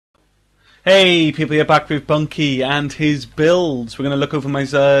Hey people, you're back with Bunky and his builds. We're going to look over my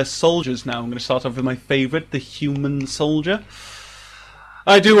soldiers now. I'm going to start off with my favourite, the human soldier.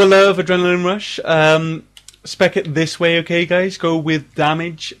 I do love Adrenaline Rush. Spec it this way, okay guys? Go with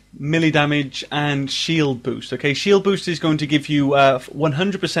damage, melee damage, and shield boost. Okay, shield boost is going to give you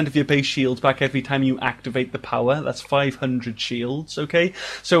 100% of your base shields back every time you activate the power. That's 500 shields, okay?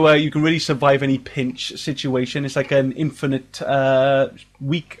 So you can really survive any pinch situation. It's like an infinite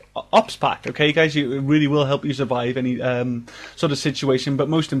weak ops pack, okay guys? It really will help you survive any sort of situation, but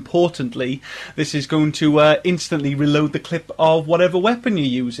most importantly, this is going to instantly reload the clip of whatever weapon you're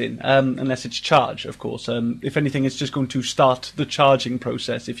using, unless it's charged, of course. If anything, it's just going to start the charging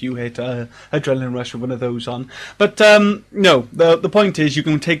process if you hit Adrenaline Rush with one of those on. But no, the point is you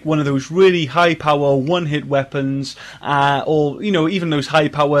can take one of those really high power one-hit weapons, or even those high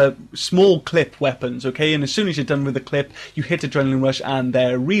power small clip weapons, okay? And as soon as you're done with the clip, you hit Adrenaline Rush and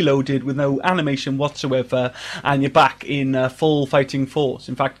they're reloaded with no animation whatsoever, and you're back in full fighting force.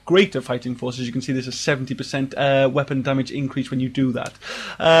 In fact, greater fighting force. As you can see, there's a 70% weapon damage increase when you do that.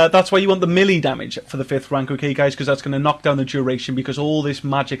 That's why you want the melee damage for the 5th rank, okay guys, because that's going to knock down the duration, because all this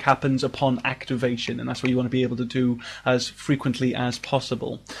magic happens upon activation, and that's what you want to be able to do as frequently as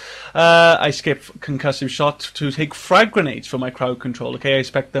possible. I skip concussive shot to take frag grenades for my crowd control, okay? I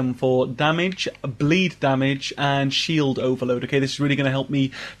expect them for damage, bleed damage, and shield overload, okay? This is really going to help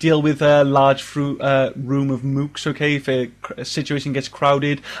me deal with a large room of mooks, okay? If a situation gets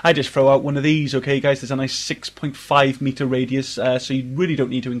crowded, I just throw out one of these, okay guys? There's a nice 6.5 meter radius, so you really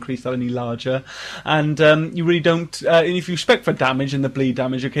don't need to increase that any larger. And you really don't, and if you spec for damage and the bleed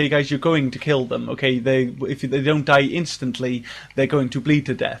damage, okay guys, you're going to kill them, okay? If they don't die instantly, they're going to bleed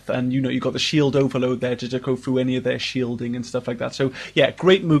to death, and you've got the shield overload there to go through any of their shielding and stuff like that. So yeah,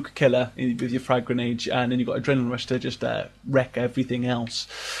 great mook killer with your frag grenade, and then you've got Adrenaline Rush to just wreck everything else.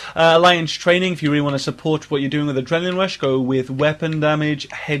 Alliance training, if you really want to support what you're doing with Adrenaline Rush, go with weapon damage,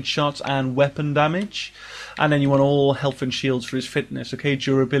 headshots, and weapon damage. And then you want all health and shields for his fitness, okay?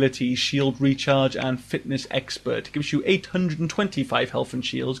 Durability, shield recharge, and fitness expert. It gives you 825 health and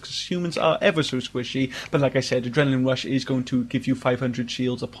shields, because humans are ever so squishy. But like I said, Adrenaline Rush is going to give you 500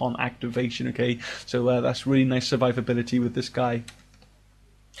 shields upon activation, okay? So that's really nice survivability with this guy.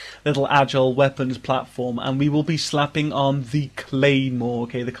 Little agile weapons platform, and we will be slapping on the claymore,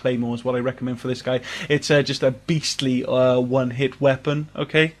 okay? The claymore is what I recommend for this guy. It's just a beastly one-hit weapon,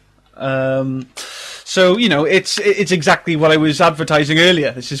 okay? So, it's exactly what I was advertising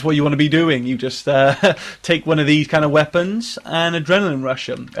earlier. This is what you want to be doing. You just take one of these kind of weapons and Adrenaline Rush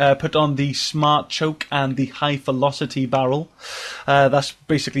them. Put on the smart choke and the high velocity barrel. That's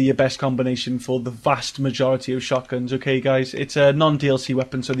basically your best combination for the vast majority of shotguns, okay guys? It's a non-DLC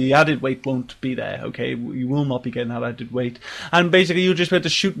weapon, so the added weight won't be there, okay? You will not be getting that added weight. And basically you'll just be able to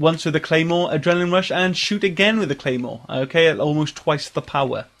shoot once with the claymore, Adrenaline Rush, and shoot again with the claymore, okay? At almost twice the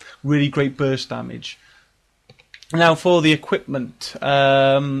power. Really great burst damage. Now for the equipment,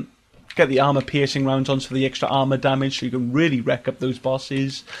 get the armor piercing rounds on for the extra armor damage, so you can really wreck up those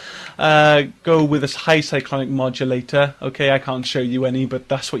bosses. Go with a high cyclonic modulator. Okay, I can't show you any, but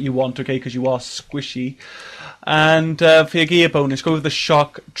that's what you want, okay, because you are squishy. And for your gear bonus, go with the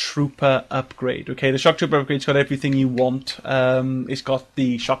Shock Trooper upgrade. Okay, the Shock Trooper upgrade's got everything you want. It's got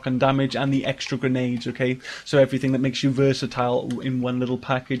the shotgun damage and the extra grenades, okay? So everything that makes you versatile in one little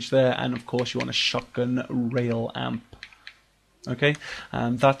package there. And of course you want a shotgun rail amp. Okay,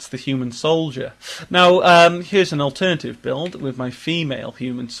 and that's the human soldier. Now, here's an alternative build with my female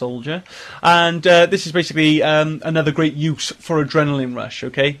human soldier, and this is basically another great use for Adrenaline Rush,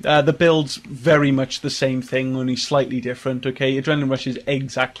 okay? The build's very much the same thing, only slightly different, okay? Adrenaline Rush is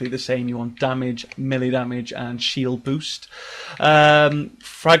exactly the same. You want damage, melee damage, and shield boost.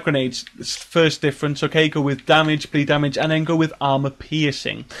 Frag grenades, first difference, okay? Go with damage, bleed damage, and then go with armor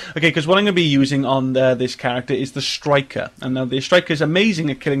piercing. Okay, because what I'm going to be using on this character is the striker, and now the striker is amazing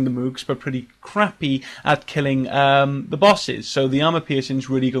at killing the mooks, but pretty crappy at killing the bosses. So the armor piercing is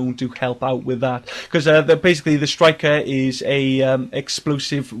really going to help out with that, because basically the striker is a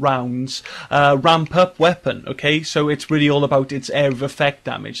explosive rounds ramp up weapon. Okay, so it's really all about its area of effect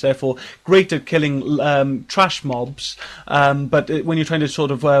damage. Therefore, great at killing trash mobs, but when you're trying to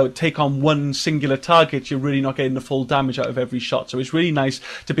sort of take on one singular target, you're really not getting the full damage out of every shot. So it's really nice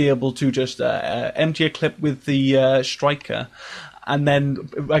to be able to just empty a clip with the striker, and then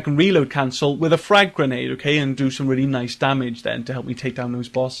I can reload cancel with a frag grenade, okay, and do some really nice damage then to help me take down those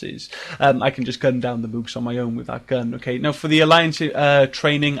bosses. I can just gun down the mooks on my own with that gun, okay. Now for the Alliance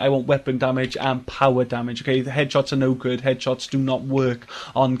training, I want weapon damage and power damage, okay. The headshots are no good. Headshots do not work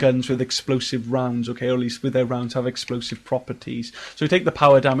on guns with explosive rounds, okay, or at least with their rounds have explosive properties. So you take the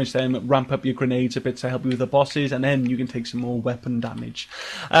power damage then, ramp up your grenades a bit to help you with the bosses, and then you can take some more weapon damage.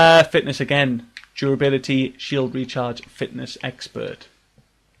 Fitness again. Durability, shield recharge, fitness expert.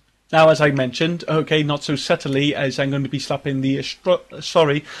 Now, as I mentioned, okay, not so subtly, as I'm going to be slapping the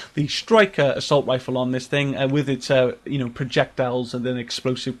striker assault rifle on this thing with its projectiles and then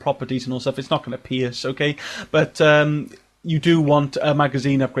explosive properties and all stuff. It's not going to pierce, okay, but you do want a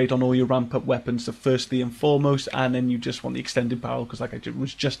magazine upgrade on all your ramp up weapons, so firstly and foremost, and then you just want the extended barrel because, like I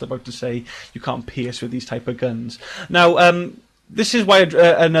was just about to say, you can't pierce with these type of guns. Now, this is why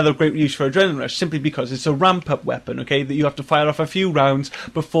another great use for Adrenaline Rush, simply because it's a ramp-up weapon, okay, that you have to fire off a few rounds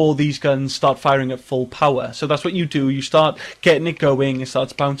before these guns start firing at full power. So that's what you do. You start getting it going, it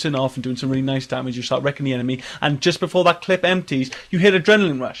starts bouncing off and doing some really nice damage, you start wrecking the enemy, and just before that clip empties, you hit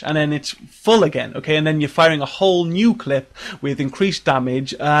Adrenaline Rush, and then it's full again, okay, and then you're firing a whole new clip with increased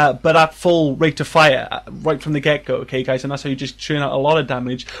damage, but at full rate of fire, right from the get-go, okay, guys, and that's how you just churn out a lot of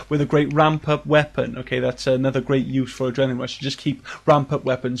damage with a great ramp-up weapon, okay, that's another great use for Adrenaline Rush. You just keep ramp up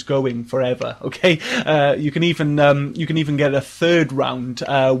weapons going forever, okay. You can even get a third round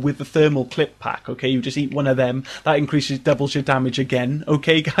with the thermal clip pack, okay. You just eat one of them, that doubles your damage again,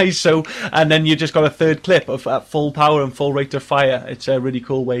 okay, guys. So, and then you just got a third clip of at full power and full rate of fire. It's a really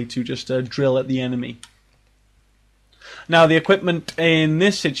cool way to just drill at the enemy. Now, the equipment in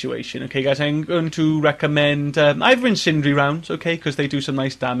this situation, okay, guys, I'm going to recommend either incendiary rounds, okay, because they do some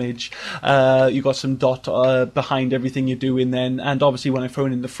nice damage. You got some dot behind everything you're doing then, and obviously when I'm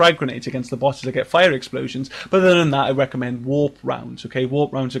throwing in the frag grenades against the bosses, I get fire explosions. But other than that, I recommend warp rounds, okay.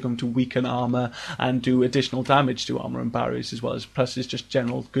 Warp rounds are going to weaken armor and do additional damage to armor and barriers as well as, plus it's just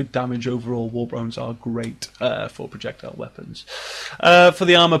general good damage overall. Warp rounds are great for projectile weapons. For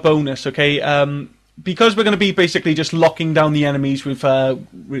the armor bonus, okay, because we're going to be basically just locking down the enemies with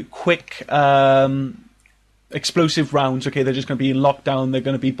quick explosive rounds, okay, they're just going to be in lockdown, they're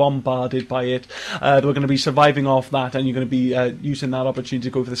going to be bombarded by it, we're going to be surviving off that, and you're going to be using that opportunity to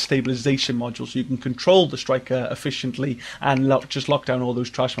go for the stabilization module so you can control the striker efficiently and just lock down all those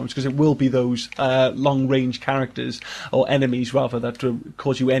trash bombs, because it will be those long range characters, or enemies rather, that will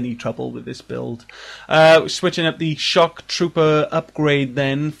cause you any trouble with this build. Switching up the shock trooper upgrade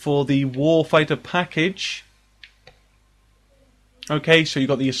then for the warfighter package. Okay, so you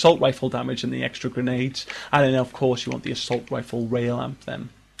got the assault rifle damage and the extra grenades, and then of course you want the assault rifle rail amp then.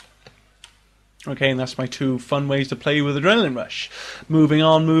 Okay, and that's my two fun ways to play with Adrenaline Rush. Moving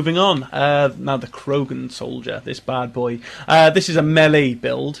on. Now the Krogan Soldier, this bad boy. This is a melee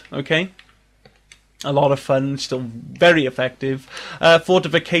build, okay. A lot of fun, still very effective.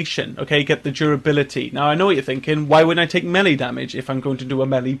 Fortification, okay, get the durability. Now, I know what you're thinking, why wouldn't I take melee damage if I'm going to do a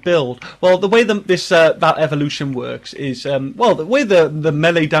melee build? Well, the way that evolution works is, well, the way the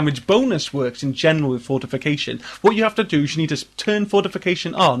melee damage bonus works in general with fortification, what you have to do is you need to turn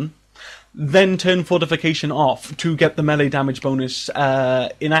fortification on, then turn fortification off to get the melee damage bonus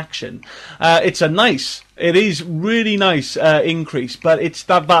in action. It is really nice increase, but it's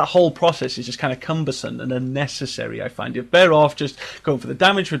that whole process is just kind of cumbersome and unnecessary, I find. You're better off just going for the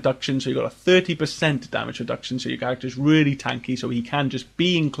damage reduction, so you've got a 30% damage reduction, so your character's really tanky, so he can just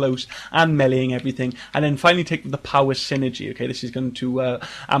be in close and meleeing everything, and then finally take the power synergy, okay? This is going to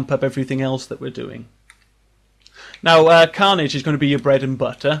amp up everything else that we're doing. Now, Carnage is going to be your bread and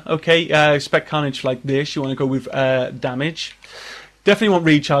butter, okay? Expect Carnage like this. You want to go with damage. Definitely want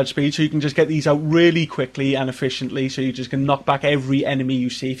recharge speed, so you can just get these out really quickly and efficiently, so you just can knock back every enemy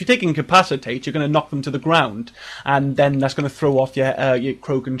you see. If you take Incapacitate, you're going to knock them to the ground, and then that's going to throw off your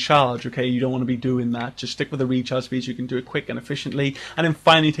Krogan charge, okay? You don't want to be doing that. Just stick with the recharge speed so you can do it quick and efficiently, and then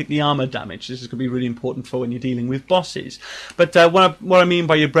finally take the armor damage. This is going to be really important for when you're dealing with bosses. But what I mean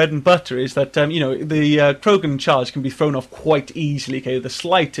by your bread and butter is that, the Krogan charge can be thrown off quite easily, okay? The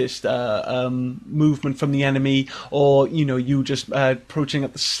slightest movement from the enemy, or, you just approaching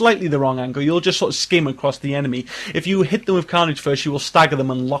at slightly the wrong angle, you'll just sort of skim across the enemy. If you hit them with Carnage first, you will stagger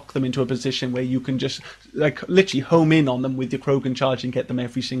them and lock them into a position where you can just literally home in on them with your Krogan charge and get them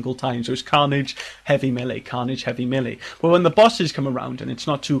every single time. So it's Carnage, heavy melee, Carnage, heavy melee. But when the bosses come around and it's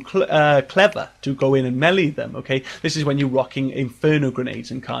not too clever to go in and melee them, okay, this is when you're rocking Inferno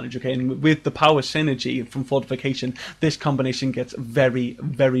grenades and Carnage, okay, and with the power synergy from fortification, this combination gets very,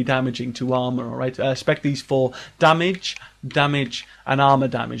 very damaging to armor, alright. Spec these for damage, damage and armor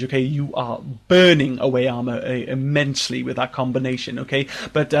damage. Okay, you are burning away armor immensely with that combination. Okay,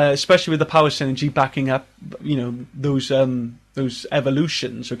 but especially with the power synergy backing up, you know, those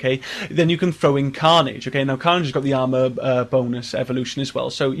evolutions, okay, then you can throw in Carnage. Okay, now Carnage has got the armor bonus evolution as well,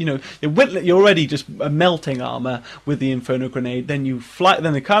 so you know you're already just melting armor with the Inferno Grenade. Then you fly,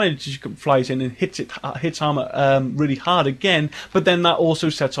 then the Carnage flies in and hits armor really hard again. But then that also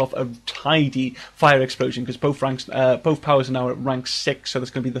sets off a tidy fire explosion, because both powers are now at rank 6, so that's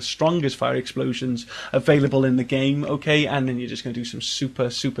going to be the strongest fire explosions available in the game. Okay, and then you're just going to do some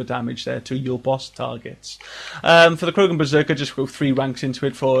super damage there to your boss targets. For the Krogan Berserker, just go 3 ranks into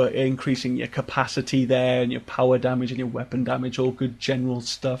it for increasing your capacity there and your power damage and your weapon damage, all good general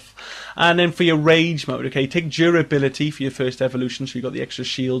stuff. And then for your rage mode, okay, take durability for your first evolution, so you got the extra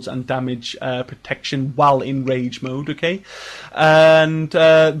shields and damage protection while in rage mode, okay, and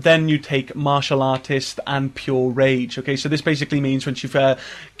then you take martial artist and pure rage. Okay, so this basically means once you've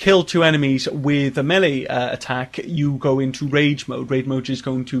killed 2 enemies with a melee attack, you go into rage mode. Rage mode is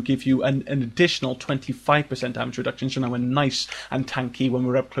going to give you an additional 25% damage reduction, so now we're nice and tanky when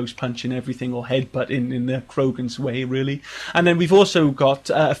we're up close punching everything, or headbutt in the Krogan's way, really. And then we've also got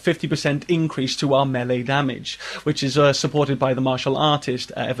a 50% increase to our melee damage, which is supported by the martial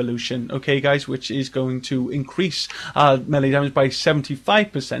artist evolution, okay guys, which is going to increase our melee damage by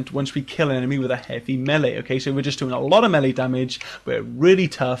 75% once we kill an enemy with a heavy melee. Okay, so we're just doing a lot of melee damage, we're really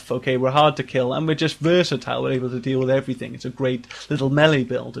tough, okay, we're hard to kill, and we're just versatile, we're able to deal with everything. It's a great little melee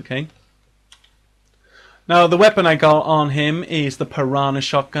build, okay. Now, the weapon I got on him is the Piranha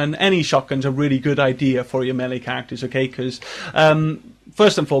shotgun. Any shotgun's a really good idea for your melee characters, okay, because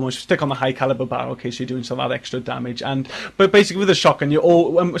first and foremost, stick on the high caliber barrel, okay, so you're doing some of that extra damage. But basically with a shotgun,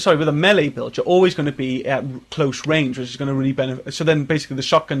 with a melee build, you're always going to be at close range, which is going to really benefit. So then basically the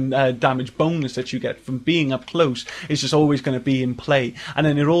shotgun damage bonus that you get from being up close is just always going to be in play. And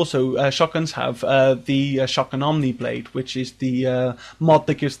then it also, shotguns have the Shotgun Omni Blade, which is the mod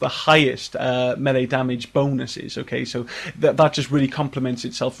that gives the highest melee damage bonuses, okay, so that just really complements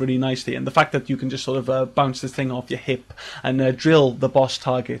itself really nicely. And the fact that you can just sort of bounce this thing off your hip and drill the boss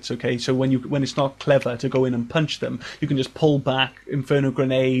targets, okay, so when it's not clever to go in and punch them, you can just pull back Inferno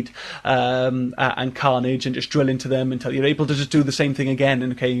Grenade and Carnage and just drill into them until you're able to just do the same thing again,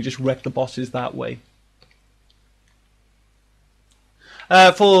 and okay, you just wreck the bosses that way.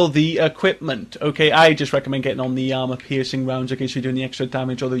 For the equipment, okay, I just recommend getting on the armor-piercing rounds, okay, so you're doing the extra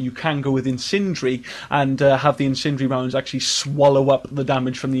damage, although you can go with Incendiary and have the Incendiary rounds actually swallow up the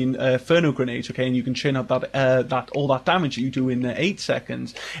damage from the Inferno Grenades, okay, and you can churn out all that damage that you do in 8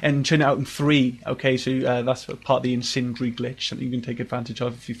 seconds, and churn it out in 3, okay, so that's part of the Incendiary glitch that you can take advantage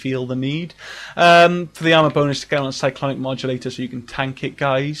of if you feel the need. For the armor bonus, get on a Cyclonic Modulator so you can tank it,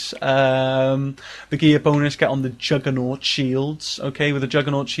 guys. The gear bonus, get on the Juggernaut shields, okay, with the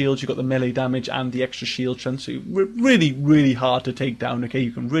Juggernaut shields, you've got the melee damage and the extra shield strength, so really hard to take down, okay,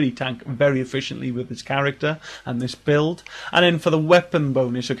 you can really tank very efficiently with this character and this build. And then for the weapon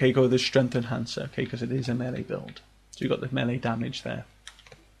bonus, okay, go with the Strength Enhancer, okay, because it is a melee build, so you've got the melee damage there.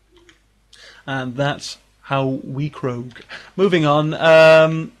 And that's how we Krog. Moving on,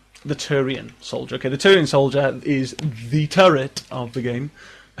 the Turian Soldier, okay, the Turian Soldier is the turret of the game.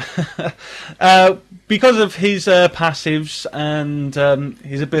 Because of his passives and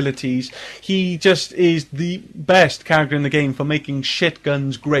his abilities, he just is the best character in the game for making shit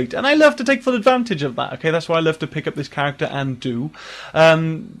guns great, and I love to take full advantage of that, okay, that's why I love to pick up this character and do.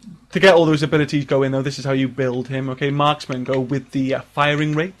 To get all those abilities going, though, this is how you build him, okay? Marksman, go with the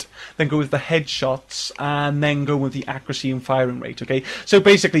firing rate, then go with the headshots, and then go with the accuracy and firing rate, okay? So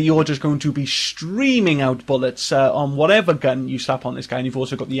basically, you're just going to be streaming out bullets on whatever gun you slap on this guy, and you've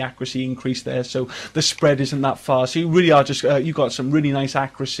also got the accuracy increase there, so the spread isn't that far. So you really are just, you've got some really nice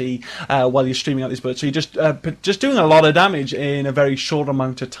accuracy while you're streaming out these bullets. So you're just doing a lot of damage in a very short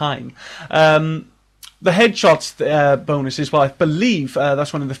amount of time. The headshots bonuses, well, I believe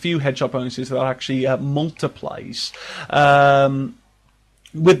that's one of the few headshot bonuses that actually multiplies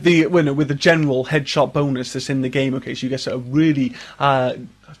with the general headshot bonus that's in the game. Okay, so you get a really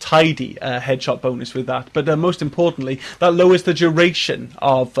tidy headshot bonus with that. But most importantly, that lowers the duration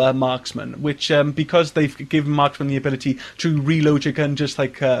of Marksman, which because they've given Marksman the ability to reload your gun just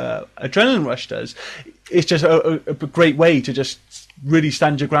like Adrenaline Rush does, it's just a great way to just really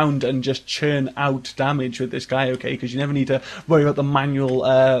stand your ground and just churn out damage with this guy, okay, because you never need to worry about the manual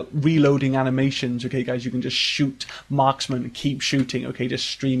reloading animations, okay, guys. You can just shoot Marksman, keep shooting, okay, just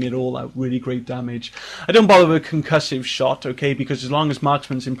stream it all out, really great damage. I don't bother with concussive shot, okay, because as long as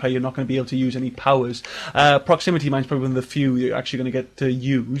Marksman's in play, you're not going to be able to use any powers. Proximity mine's probably one of the few you're actually going to get to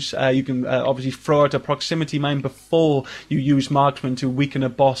use. You can obviously throw out a proximity mine before you use Marksman to weaken a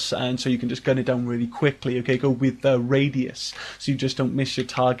boss, and so you can just gun it down really quickly, okay, go with radius, so you just don't miss your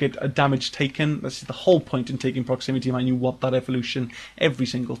target. A damage taken, that's the whole point in taking proximity mine. You want that evolution every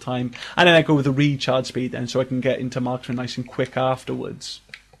single time. And then I go with the recharge speed then, so I can get into Marksman nice and quick afterwards.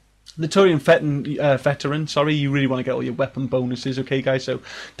 The Turian veteran, sorry, you really want to get all your weapon bonuses, okay guys, so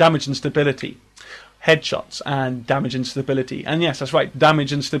damage and stability, headshots, and damage and stability. And yes, that's right,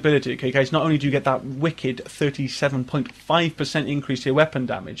 damage and stability, okay guys. Not only do you get that wicked 37.5% increase to your weapon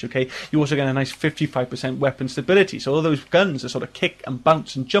damage, okay, you also get a nice 55% weapon stability. So all those guns that sort of kick and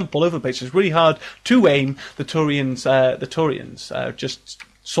bounce and jump all over the place. It's really hard to aim. The Turians just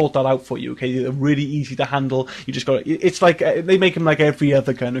sort that out for you, okay. They're really easy to handle. You just got, it's like they make them like every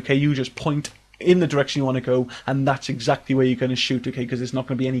other gun, okay. You just point in the direction you want to go, and that's exactly where you're going to shoot, okay, because there's not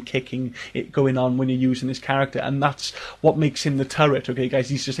going to be any kicking going on when you're using this character, and that's what makes him the turret, okay guys.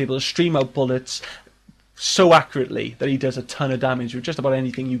 He's just able to stream out bullets so accurately that he does a ton of damage with just about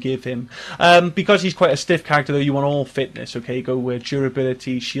anything you give him. Because he's quite a stiff character though, you want all fitness, okay? Go with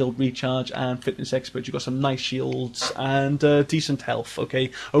durability, shield recharge, and fitness expert. You've got some nice shields and decent health,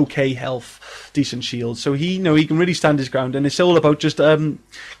 okay? Okay health, decent shields. So he can really stand his ground, and it's all about just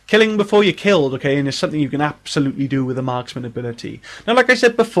killing before you're killed, okay? And it's something you can absolutely do with a marksman ability. Now, like I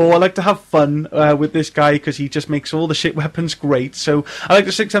said before, I like to have fun with this guy because he just makes all the shit weapons great. So I like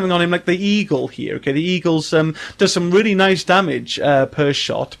to stick something on him like the Eagle here, okay? The Eagle does some really nice damage per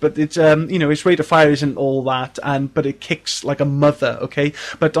shot, but it's its rate of fire isn't all that, but it kicks like a mother, okay.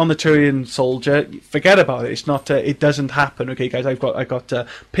 But on the Turian Soldier, forget about it. It's not. It doesn't happen, okay, guys. I got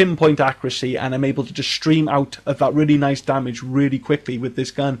pinpoint accuracy, and I'm able to just stream out of that really nice damage really quickly with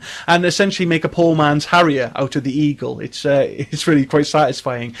this gun, and essentially make a poor man's Harrier out of the Eagle. It's really quite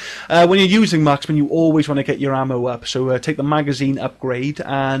satisfying. When you're using Marksman, you always want to get your ammo up. So take the magazine upgrade,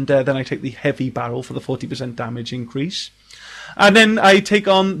 and then I take the heavy barrel for the 40% damage increase. And then I take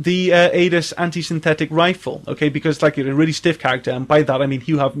on the Aedis anti-synthetic rifle, okay, because like you're a really stiff character, and by that I mean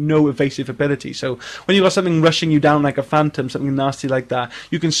you have no evasive ability. So when you've got something rushing you down like a phantom, something nasty like that,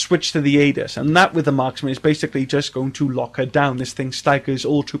 you can switch to the Aedis, and that with the Marksman is basically just going to lock her down. This thing staggers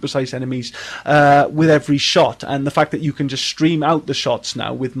all trooper-sized enemies with every shot, and the fact that you can just stream out the shots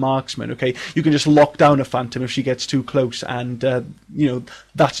now with Marksman, okay, you can just lock down a phantom if she gets too close, and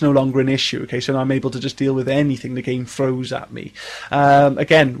that's no longer an issue, okay. So now I'm able to just deal with anything the game throws at me.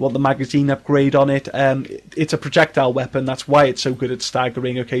 Again, want the magazine upgrade on it. It's a projectile weapon, that's why it's so good at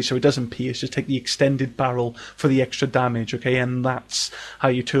staggering, okay, so it doesn't pierce, just take the extended barrel for the extra damage, okay, and that's how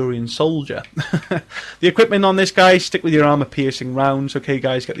you Turian Soldier. The equipment on this guy, stick with your armor piercing rounds, okay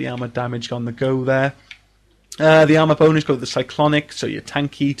guys, get the armor damage on the go there. The armor bonus, go with the cyclonic, so you're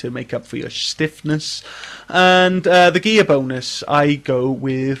tanky to make up for your stiffness. And the gear bonus, I go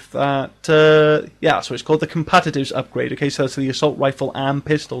with that, so it's called the competitives upgrade, okay, so that's the assault rifle and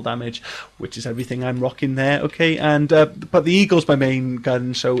pistol damage, which is everything I'm rocking there, okay, and but the Eagle's my main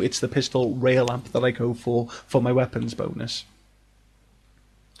gun, so it's the pistol rail amp that I go for my weapons bonus.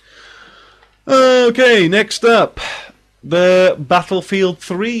 Okay, next up, the Battlefield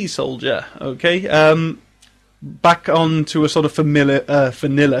 3 soldier, okay, back on to a sort of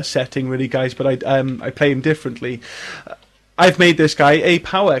vanilla setting, really, guys, but I play him differently. I've made this guy a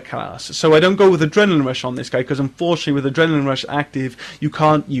power class, so I don't go with Adrenaline Rush on this guy, because unfortunately with Adrenaline Rush active, you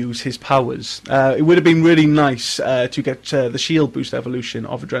can't use his powers. It would have been really nice to get the shield boost evolution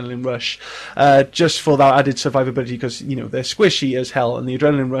of Adrenaline Rush, just for that added survivability, because, they're squishy as hell, and the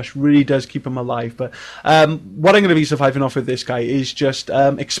Adrenaline Rush really does keep them alive. But what I'm going to be surviving off with this guy is just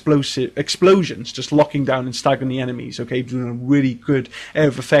explosions, just locking down and staggering the enemies, okay, doing a really good area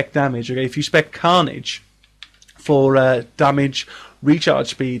of effect damage, okay. If you spec Carnage for damage, recharge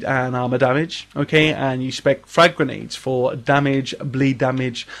speed, and armor damage, okay, and you spec frag grenades for damage, bleed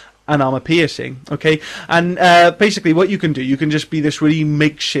damage, and armor piercing, okay, and basically what you can do, you can just be this really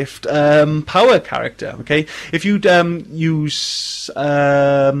makeshift power character, okay. If you use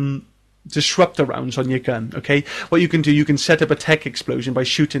disruptor rounds on your gun. Okay, what you can do, you can set up a tech explosion by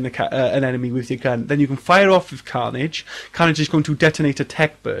shooting an enemy with your gun. Then you can fire off with Carnage. Carnage is going to detonate a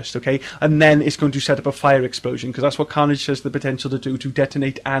tech burst. Okay, and then it's going to set up a fire explosion, because that's what Carnage has the potential to do, to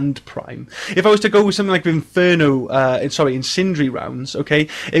detonate and prime. If I was to go with something like Incendiary rounds, okay,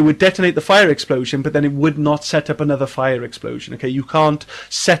 it would detonate the fire explosion, but then it would not set up another fire explosion. Okay, you can't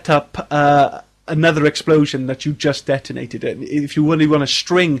set up another explosion that you just detonated. If you really want to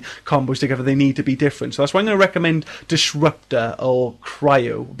string combos together, they need to be different. So that's why I'm going to recommend Disruptor or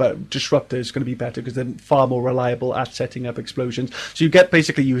Cryo, but Disruptor is going to be better because they're far more reliable at setting up explosions. So you get,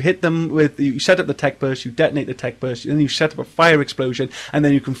 basically, you hit them with, you set up the tech burst, you detonate the tech burst, and then you set up a fire explosion, and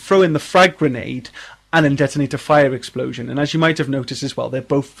then you can throw in the frag grenade and then detonate a fire explosion. And as you might have noticed as well, they're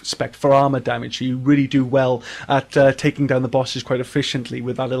both spec'd for armor damage, so you really do well at taking down the bosses quite efficiently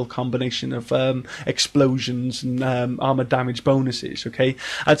with that little combination of explosions and armor damage bonuses. Okay,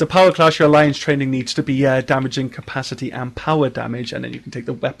 as a power class, your alliance training needs to be damaging capacity and power damage, and then you can take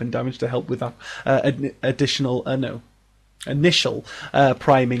the weapon damage to help with that initial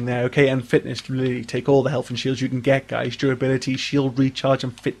priming there. Okay, and fitness to really take all the health and shields you can get, guys. Durability, shield recharge,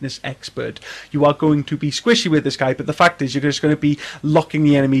 and fitness expert. You are going to be squishy with this guy, but the fact is you're just going to be locking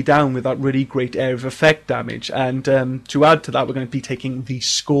the enemy down with that really great area of effect damage. And to add to that, we're going to be taking the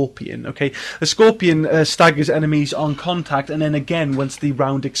Scorpion. Okay, the Scorpion staggers enemies on contact, and then again once the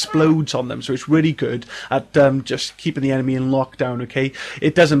round explodes on them. So it's really good at just keeping the enemy in lockdown. Okay,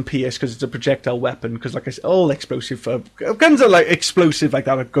 it doesn't pierce because it's a projectile weapon, because like I said, all explosive guns are like explosive like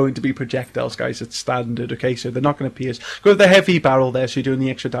that are going to be projectiles, guys. It's standard. Okay, so they're not going to pierce. Go with the heavy barrel there, so you're doing the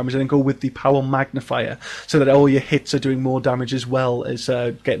extra damage, and then go with the power magnifier, so that all your hits are doing more damage as well as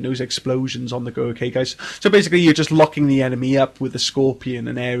getting those explosions on the go. Okay, guys. So basically, you're just locking the enemy up with the Scorpion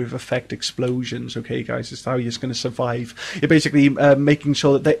and area of effect explosions. Okay, guys. That's how you're going to survive. You're basically making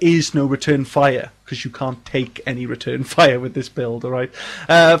sure that there is no return fire, because you can't take any return fire with this build. All right.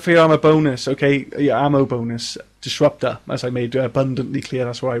 For your armor bonus, okay, your ammo bonus, Disruptor, as I made abundantly clear,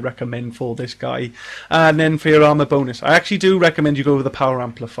 that's what I recommend for this guy. And then for your armor bonus, I actually do recommend you go with the power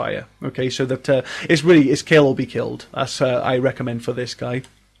amplifier. Okay, so that it's kill or be killed. That's I recommend for this guy.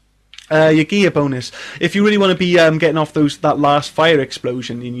 Your gear bonus, if you really want to be getting off that last fire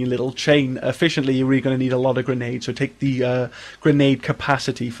explosion in your little chain efficiently, you're really going to need a lot of grenades. So take the grenade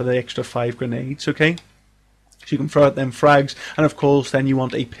capacity for the extra 5 grenades. Okay, so you can throw out them frags, and of course then you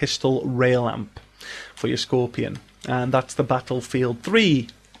want a pistol rail amp for your Scorpion, and that's the Battlefield 3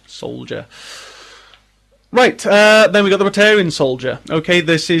 soldier. Right, then we got the Batarian Soldier. Okay,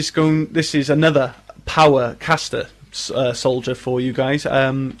 this is another power caster soldier for you guys.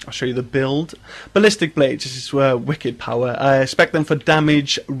 I'll show you the build. Ballistic blades, this is wicked power. I expect them for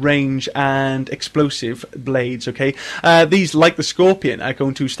damage, range, and explosive blades. Okay, these, like the Scorpion, are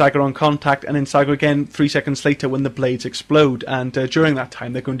going to stagger on contact and then stagger again 3 seconds later when the blades explode, and during that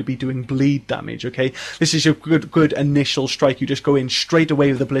time they're going to be doing bleed damage. Okay, this is your good initial strike. You just go in straight away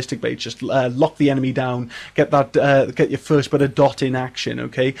with the ballistic blades, just lock the enemy down, get your first bit of dot in action.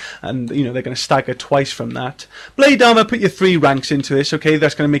 Okay, and you know they're going to stagger twice from that. Blade armor, put your 3 ranks into this. Okay,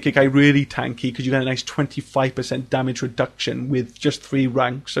 that's going to make your guy really tanky, because you get a nice 25% damage reduction with just 3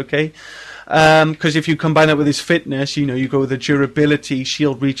 ranks. Okay, because if you combine that with his fitness, you know, you go with the durability,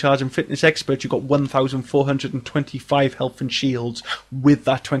 shield recharge, and fitness expert, you've got 1,425 health and shields with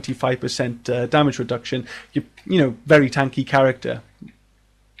that 25% damage reduction. You know, very tanky character.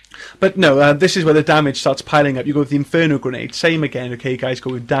 But no, this is where the damage starts piling up. You go with the Inferno Grenade. Same again, okay, guys.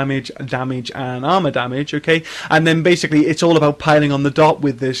 Go with damage, and armor damage, okay? And then basically it's all about piling on the dot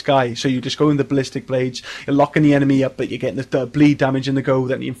with this guy. So you just go in the Ballistic Blades, you're locking the enemy up, but you're getting the bleed damage in the go,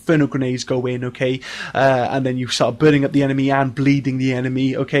 then the Inferno Grenades go in, okay? And then you start burning up the enemy and bleeding the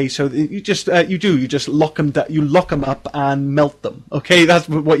enemy, okay? So you just lock them up and melt them, okay? That's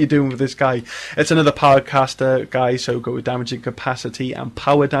what you're doing with this guy. It's another power caster guy, so go with damaging capacity and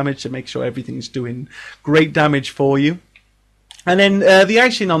power damage to make sure everything's doing great damage for you. And then the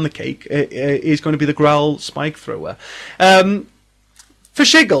icing on the cake is going to be the Graal Spike Thrower. For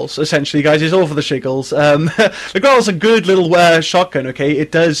shiggles, essentially, guys. It's all for the shiggles. The Graal's a good little shotgun, okay?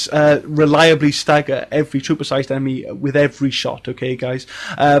 It does reliably stagger every trooper-sized enemy with every shot, okay, guys?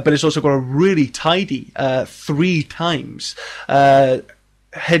 But it's also got a really tidy 3 times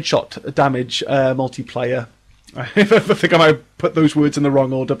headshot damage multiplier. I think I might put those words in the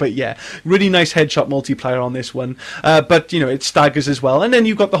wrong order, but yeah, really nice headshot multiplier on this one. But, you know, it staggers as well. And then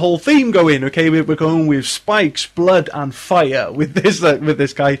you've got the whole theme going, okay? We're going with spikes, blood, and fire with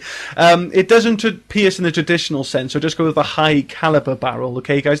this guy. It doesn't pierce in the traditional sense, so just go with the high caliber barrel,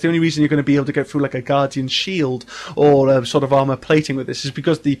 okay, guys? The only reason you're going to be able to get through like a Guardian shield or sort of armor plating with this is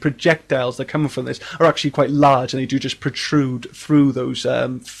because the projectiles that come from this are actually quite large, and they do just protrude through those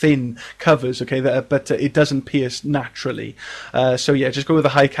thin covers, okay? But it doesn't pierce naturally. So yeah, just go with the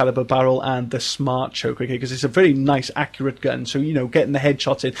high caliber barrel and the smart choke, okay? Because it's a very nice, accurate gun. So, you know, getting the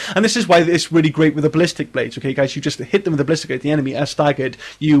headshots in, and this is why it's really great with the ballistic blades, okay, guys? You just hit them with the ballistic blade, the enemy are staggered.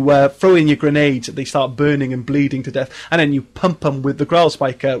 You throw in your grenades, they start burning and bleeding to death, and then you pump them with the graal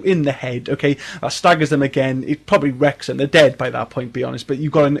spiker in the head, okay? That staggers them again. It probably wrecks them. They're dead by that point, be honest. But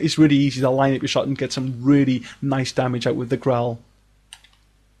it's really easy to line up your shot and get some really nice damage out with the graal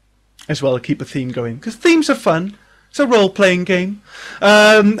as well to keep the theme going, because themes are fun. It's a role-playing game.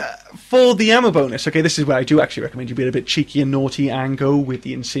 For the ammo bonus, okay, this is where I do actually recommend you be a bit cheeky and naughty and go with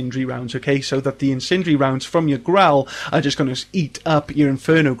the incendiary rounds, okay, so that the incendiary rounds from your graal are just going to eat up your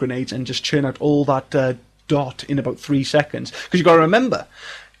inferno grenades and just churn out all that dot in about 3 seconds. Because you've got to remember,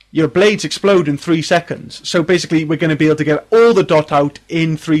 your blades explode in 3 seconds. So basically, we're going to be able to get all the dot out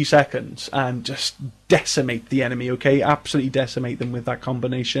in 3 seconds and just decimate the enemy, okay? Absolutely decimate them with that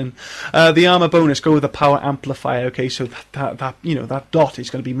combination. The armor bonus, go with the power amplifier, okay? So that you know, that dot is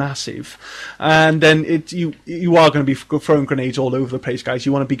going to be massive. And then you are going to be throwing grenades all over the place, guys.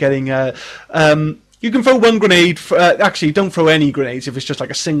 You want to be getting you can throw one grenade. Actually, don't throw any grenades if it's just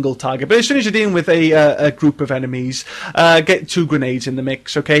like a single target. But as soon as you're dealing with a group of enemies, get 2 grenades in the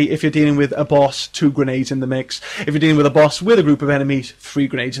mix, okay? If you're dealing with a boss, 2 grenades in the mix. If you're dealing with a boss with a group of enemies, 3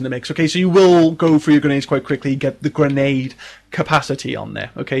 grenades in the mix, okay? So you will go through your grenades quite quickly, get the grenade capacity on there,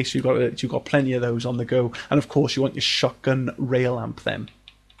 okay? So you've got plenty of those on the go. And of course, you want your shotgun rail amp then.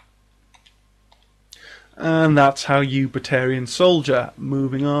 And that's how you Batarian Soldier.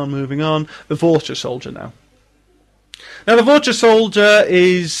 Moving on. The Vorcha Soldier now. Now, the Vorcha Soldier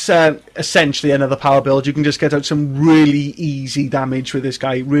is essentially another power build. You can just get out some really easy damage with this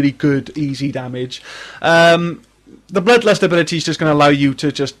guy. Really good, easy damage. The Bloodlust ability is just going to allow you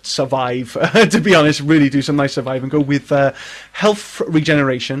to just survive. To be honest, really do some nice survive and go with health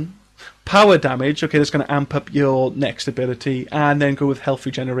regeneration. Power damage, okay, that's going to amp up your next ability, and then go with health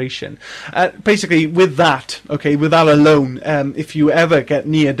regeneration. Basically, with that, okay, with that alone, if you ever get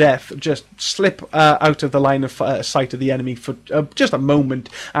near death, just slip out of the line of sight of the enemy for just a moment,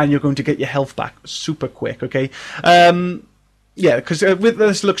 and you're going to get your health back super quick, okay? Yeah, because with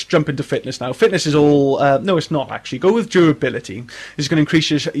this, let's jump into fitness now. Fitness is all... no, it's not, actually. Go with durability. It's going to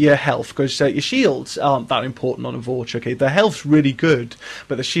increase your health, because your shields aren't that important on a Vorcha, okay? The health's really good,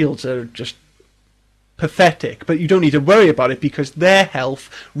 but the shields are just pathetic. But you don't need to worry about it, because their health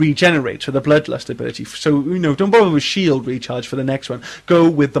regenerates with the Bloodlust ability. So, you know, don't bother with shield recharge for the next one. Go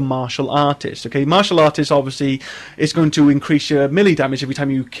with the Martial Artist, okay? Martial Artist, obviously, is going to increase your melee damage every time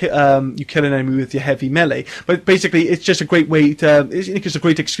you kill an enemy with your heavy melee. But basically, it's just a great way to... It's a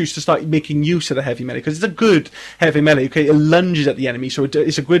great excuse to start making use of the heavy melee, because it's a good heavy melee, okay? It lunges at the enemy, so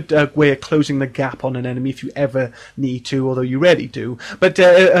it's a good way of closing the gap on an enemy if you ever need to, although you rarely do. But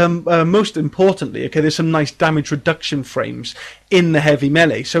most importantly, okay, there's some nice damage reduction frames in the heavy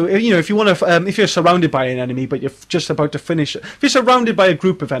melee. So, you know, if you want to, if you're surrounded by an enemy, but you're just about to finish, if you're surrounded by a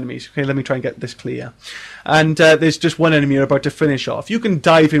group of enemies, okay, let me try and get this clear, and there's just one enemy you're about to finish off, you can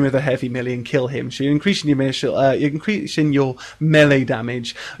dive in with a heavy melee and kill him. So you're increasing your melee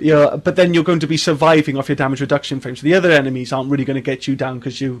damage, but then you're going to be surviving off your damage reduction frame. So the other enemies aren't really going to get you down,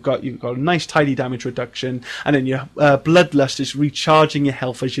 because you've got a nice tidy damage reduction, and then your Bloodlust is recharging your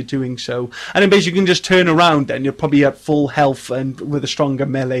health as you're doing so, and then basically you can just turn around, then you're probably at full health and with a stronger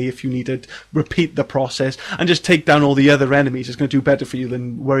melee if you need to repeat the process and just take down all the other enemies. It's going to do better for you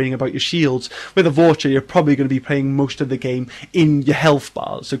than worrying about your shields. With a Vorcha, you're probably going to be playing most of the game in your health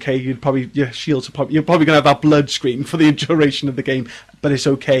bars, okay? Your shields are you're probably going to have that blood screen for the duration of the game, but it's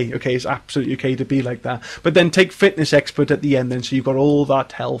okay, it's absolutely okay to be like that. But then take Fitness Expert at the end then, so you've got all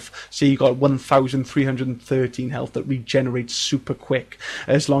that health. So you've got 1,313 health that regenerates super quick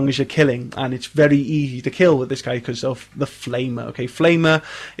as long as you're killing, and it's very easy to kill with this guy because of the Flamer, okay? Flamer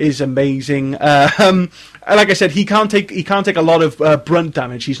is amazing. Like I said, he can't take a lot of brunt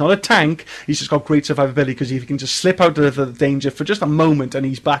damage. He's not a tank. He's just got great survivability, because he can just slip out of the danger for just a moment and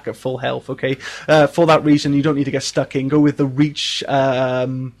he's back at full health, okay? For that reason, you don't need to get stuck in. Go with the reach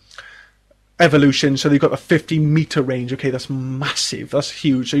evolution, so they've got a 50-meter range. Okay, that's massive, that's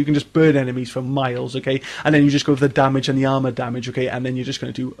huge, so you can just burn enemies for miles. Okay, and then you just go for the damage and the armor damage. Okay, and then you're just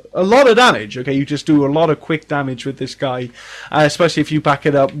going to do a lot of damage. Okay, you just do a lot of quick damage with this guy, especially if you back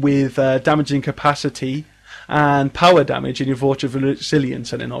it up with damaging capacity and power damage in your Vorcha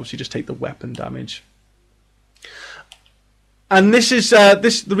resilience, and then obviously just take the weapon damage. And this is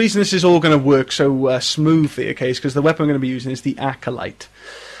the reason this is all going to work so smoothly, okay, is because the weapon I'm going to be using is the acolyte.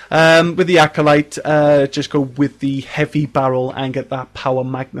 With the acolyte, just go with the heavy barrel and get that power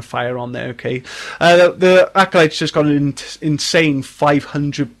magnifier on there, okay. The acolyte's just got an insane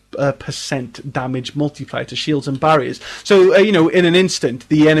 500% damage multiplier to shields and barriers. So, you know, in an instant,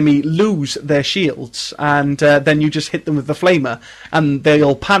 the enemy lose their shields, and then you just hit them with the flamer, and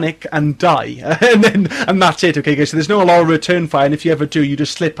they'll panic and die. and that's it, okay, guys? So there's no lot of return fire, and if you ever do, you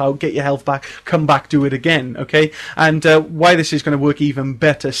just slip out, get your health back, come back, do it again, okay? And why this is going to work even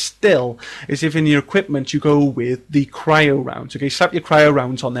better still is if in your equipment you go with the cryo rounds, okay? Slap your cryo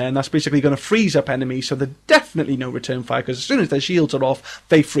rounds on there, and that's basically going to freeze up enemies, so there's definitely no return fire, because as soon as their shields are off,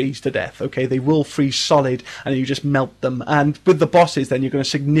 they freeze to death, okay? They will freeze solid, and you just melt them. And with the bosses, then you're going to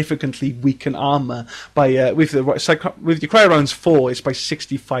significantly weaken armor by with your cryo rounds 4, it's by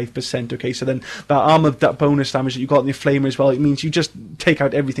 65%, okay? So then that armor, that bonus damage that you got in your flamer as well, it means you just take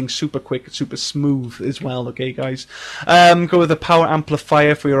out everything super quick, super smooth as well, okay, guys? Go with the power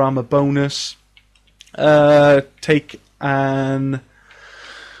amplifier for your armor bonus. Take an...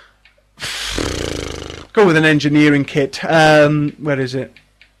 Go with an engineering kit. Where is it?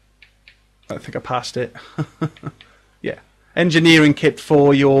 I think I passed it. Yeah. Engineering kit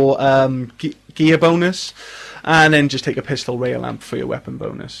for your gear bonus. And then just take a pistol rail lamp for your weapon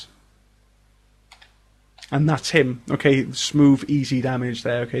bonus. And that's him. Okay, smooth, easy damage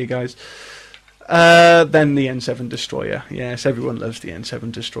there, okay, guys. Then the N7 Destroyer. Yes, everyone loves the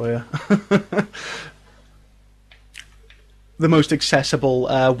N7 Destroyer. The most accessible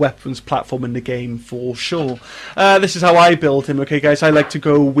weapons platform in the game for sure. This is how I build him, okay, guys? I like to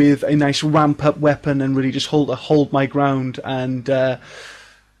go with a nice ramp-up weapon and really just hold my ground and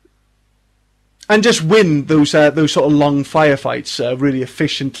just win those sort of long firefights really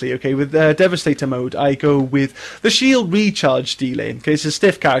efficiently. Okay, with Devastator mode, I go with the shield recharge delay. Okay, it's a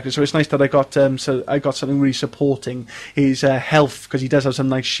stiff character, so it's nice that I got something really supporting his health, because he does have some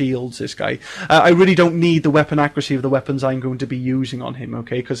nice shields. This guy, I really don't need the weapon accuracy of the weapons I'm going to be using on him.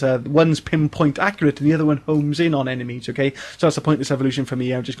 Okay, because one's pinpoint accurate and the other one homes in on enemies. Okay, so that's the pointless evolution for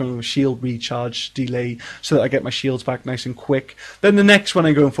me. I'm just going with shield recharge delay so that I get my shields back nice and quick. Then the next one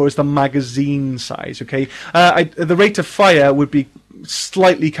I'm going for is the magazine size, okay? The rate of fire would be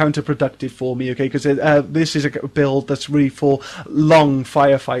slightly counterproductive for me, okay? Because this is a build that's really for long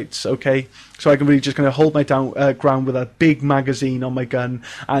firefights, okay? So I can really just kind of hold my ground with a big magazine on my gun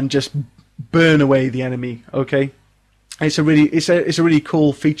and just burn away the enemy, okay? It's a really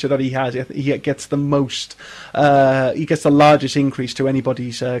cool feature that he has. He gets the most, he gets the largest increase to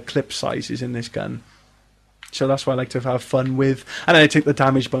anybody's clip sizes in this gun. So that's what I like to have fun with. And then I take the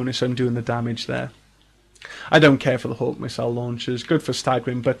damage bonus, so I'm doing the damage there. I don't care for the Hawk missile launchers. Good for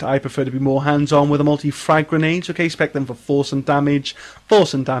staggering, but I prefer to be more hands-on with the multi-frag grenades, okay? Spec them for force and damage,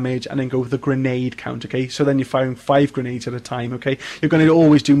 and then go with the grenade count, okay? So then you're firing 5 grenades at a time, okay? You're going to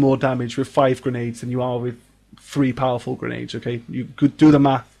always do more damage with 5 grenades than you are with 3 powerful grenades, okay? You could do the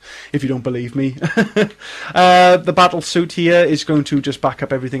math if you don't believe me. The battle suit here is going to just back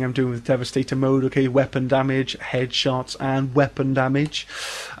up everything I'm doing with Devastator mode, okay? Weapon damage, headshots, and weapon damage.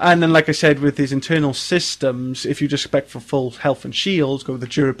 And then, like I said, with his internal systems, if you just spec for full health and shields, go with the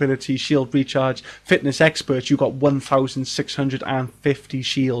durability, shield recharge, fitness expert, you got 1,650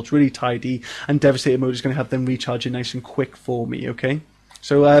 shields, really tidy, and Devastator mode is going to have them recharging nice and quick for me, okay?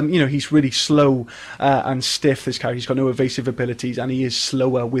 So, you know, he's really slow and stiff, this character. He's got no evasive abilities, and he is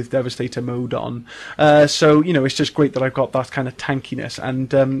slower with Devastator mode on. So, you know, it's just great that I've got that kind of tankiness,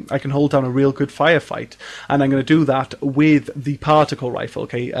 and I can hold down a real good firefight. And I'm going to do that with the particle rifle,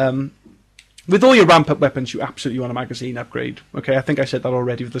 okay? With all your ramp-up weapons, you absolutely want a magazine upgrade. Okay, I think I said that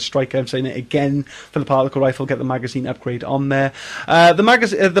already with the striker. I'm saying it again for the particle rifle. Get the magazine upgrade on there.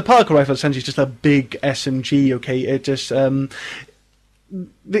 The particle rifle essentially is just a big SMG. Okay, it just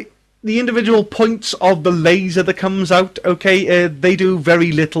the individual points of the laser that comes out, okay, they do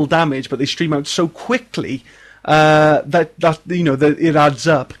very little damage, but they stream out so quickly that you know, that it adds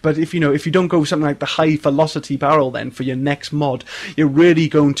up. But if you don't go with something like the high velocity barrel, then for your next mod, you're really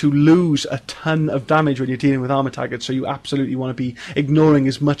going to lose a ton of damage when you're dealing with armor targets. So you absolutely want to be ignoring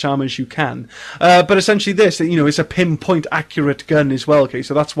as much armor as you can. But essentially, this, you know, it's a pinpoint accurate gun as well. Okay,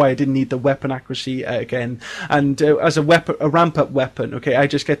 so that's why I didn't need the weapon accuracy again. And as a ramp up weapon, okay, I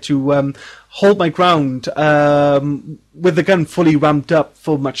just get to hold my ground with the gun fully ramped up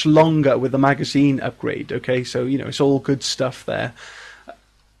for much longer with the magazine upgrade. Okay, so it's all good stuff there.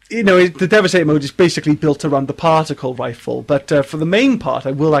 The Devastate mode is basically built around the particle rifle, but for the main part,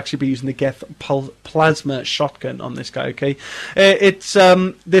 I will actually be using the Geth plasma shotgun on this guy. Okay,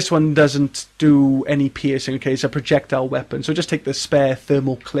 this one doesn't do any piercing. Okay, it's a projectile weapon, so just take the spare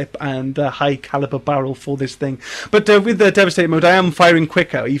thermal clip and high caliber barrel for this thing. But with the Devastate mode, I am firing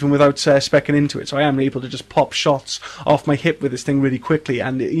quicker, even without speccing into it. So I am able to just pop shots off my hip with this thing really quickly,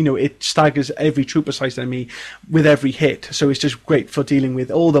 and it staggers every trooper-sized enemy with every hit. So it's just great for dealing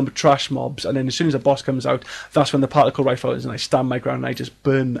with all the trash mobs, and then as soon as a boss comes out, that's when the particle rifle is, and I stand my ground and I just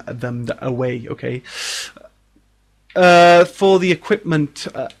burn them away. Okay. For the equipment,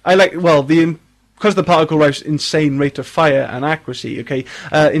 because the particle rifle's insane rate of fire and accuracy, okay,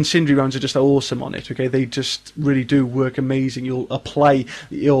 incendiary rounds are just awesome on it, okay, they just really do work amazing. You'll apply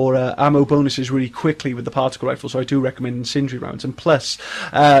your ammo bonuses really quickly with the particle rifle, so I do recommend incendiary rounds. And plus,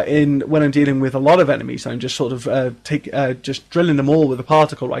 when I'm dealing with a lot of enemies, I'm just sort of just drilling them all with the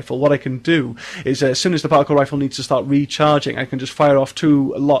particle rifle. What I can do is, as soon as the particle rifle needs to start recharging, I can just fire off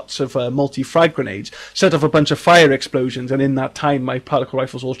 2 lots of multi-frag grenades, set off a bunch of fire explosions, and in that time, my particle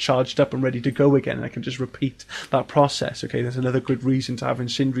rifle's all charged up and ready to go again. And I can just repeat that process. Okay, there's another good reason to have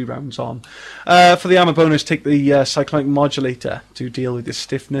incendiary rounds on. For the armor bonus, take the cyclonic modulator to deal with the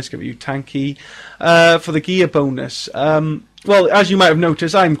stiffness, give you tanky. For the gear bonus, well, as you might have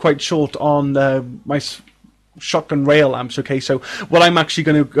noticed, I'm quite short on my shotgun rail amps. Okay, so what I'm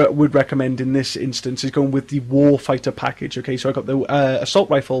actually would recommend in this instance is going with the warfighter package. Okay, so I got the assault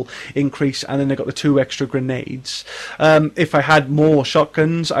rifle increase, and then I got the 2 extra grenades. If I had more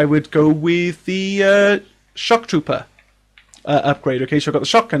shotguns, I would go with the shock trooper upgrade. Okay, so I've got the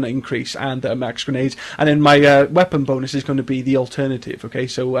shotgun increase and max grenades, and then my weapon bonus is going to be the alternative. Okay,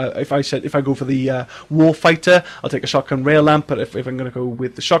 so if I go for the warfighter, I'll take a shotgun rail amp, but if I'm going to go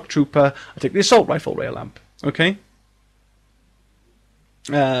with the shock trooper, I'll take the assault rifle rail amp. Okay.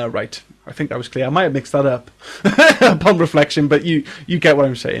 Right. I think that was clear. I might have mixed that up upon reflection, but you get what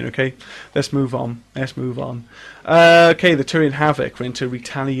I'm saying. Okay. Let's move on. Okay, the Turian Havoc. We're into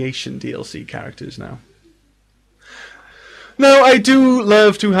retaliation DLC characters now. Now, I do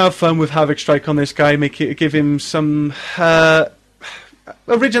love to have fun with Havoc Strike on this guy. Give him some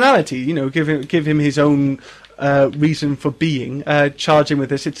originality. Give him his own reason for being. Charging with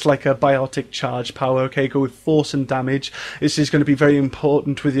this, it's like a biotic charge power. Okay, go with force and damage. This is going to be very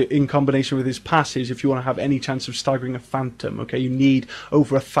important in combination with his passives if you want to have any chance of staggering a phantom. Okay, you need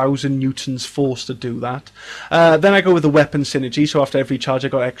over 1,000 newtons force to do that. Then I go with the weapon synergy, so after every charge I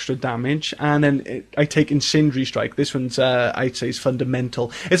got extra damage, and then I take incendiary strike. This one's I'd say is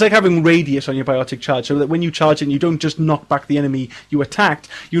fundamental. It's like having radius on your biotic charge, so that when you charge in, you don't just knock back the enemy you attacked,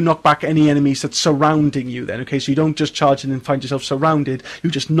 you knock back any enemies that's surrounding you then. Okay, so you don't just charge in and find yourself surrounded, you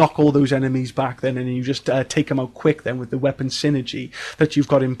just knock all those enemies back then, and you just take them out quick then with the weapon synergy that you've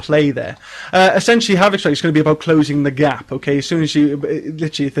got in play there. Essentially, Havoc Strike is going to be about closing the gap. Okay, as soon as you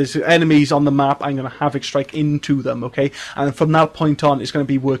literally, if there's enemies on the map, I'm going to Havoc Strike into them. Okay, and from that point on, it's going to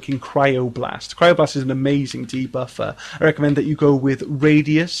be working Cryo Blast. Cryo Blast is an amazing debuffer. I recommend that you go with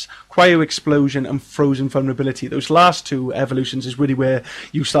Radius, Cryo Explosion, and Frozen Vulnerability. Those last 2 evolutions is really where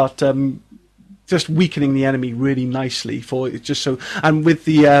you start just weakening the enemy really nicely for it, just so. And with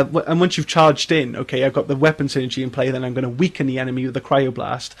the and once you've charged in, okay, I've got the weapon synergy in play, then I'm going to weaken the enemy with the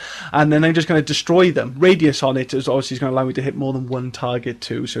cryoblast, and then I'm just going to destroy them. Radius on it is obviously going to allow me to hit more than 1 target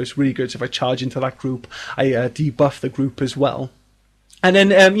too, so it's really good. So if I charge into that group, I debuff the group as well. And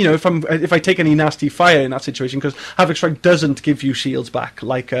then, if I take any nasty fire in that situation, because Havoc Strike doesn't give you shields back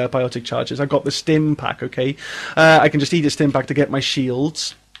like biotic charges, I've got the stim pack. Okay, I can just eat a stim pack to get my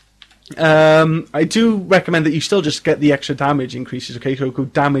shields. I do recommend that you still just get the extra damage increases. Okay, so go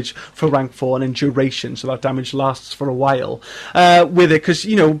damage for rank 4 and then duration, so that damage lasts for a while with it, because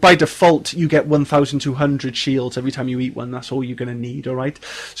by default you get 1,200 shields every time you eat one. That's all you're going to need. All right,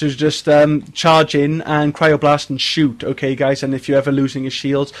 so just charge in and cryoblast and shoot. Okay, guys, and if you're ever losing your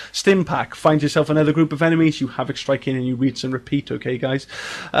shields, stim pack, find yourself another group of enemies, you Havoc Strike in and you rinse and repeat. Okay, guys.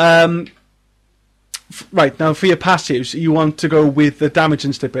 Right, now for your passives, you want to go with the damage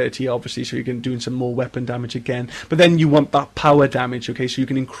and stability, obviously, so you can do some more weapon damage again. But then you want that power damage, okay, so you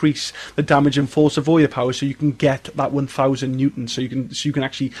can increase the damage and force of all your power, so you can get that 1,000 newtons, so you can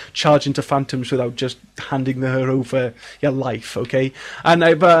actually charge into phantoms without just handing her over your life, okay. And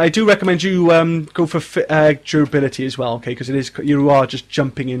I do recommend you go for durability as well, okay, because you are just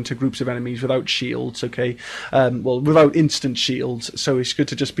jumping into groups of enemies without shields, okay, without instant shields. So it's good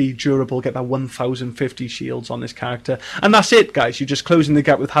to just be durable, get that 1,000 650 shields on this character. And that's it, guys. You're just closing the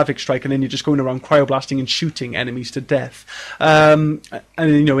gap with Havoc Strike, and then you're just going around cryoblasting and shooting enemies to death. And,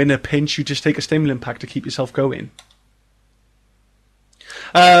 you know, in a pinch, you just take a stimulant pack to keep yourself going.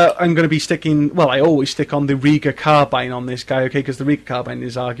 I'm going to be sticking, well, I always stick on the Riga Carbine on this guy, okay, because the Riga Carbine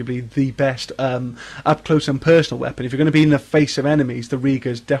is arguably the best up-close and personal weapon. If you're going to be in the face of enemies, the Riga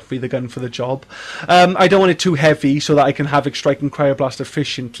is definitely the gun for the job. I don't want it too heavy so that I can Havoc Strike and Cryoblast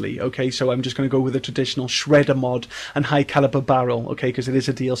efficiently, okay, so I'm just going to go with a traditional Shredder mod and high caliber barrel, okay, because it is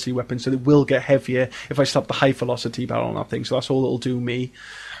a DLC weapon, so it will get heavier if I slap the high velocity barrel on that thing, so that's all it'll do me.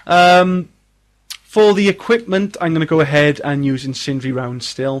 For the equipment, I'm going to go ahead and use incendiary rounds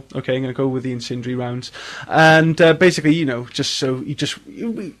still. Okay, I'm going to go with the incendiary rounds. And basically, you know, just so you just...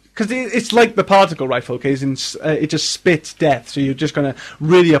 Because it's like the particle rifle, okay? It just spits death, so you're just going to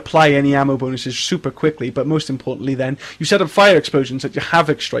really apply any ammo bonuses super quickly. But most importantly then, you set up fire explosions that your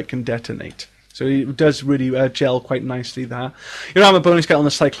Havoc Strike can detonate. So it does really gel quite nicely there. Your armor bonus get on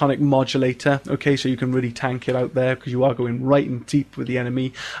the cyclonic modulator, okay, so you can really tank it out there because you are going right in deep with the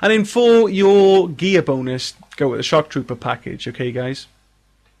enemy. And then for your gear bonus, go with the shock trooper package, okay, guys?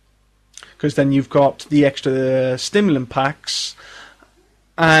 Because then you've got the extra stimulant packs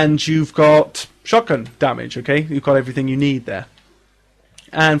and you've got shotgun damage, okay? You've got everything you need there.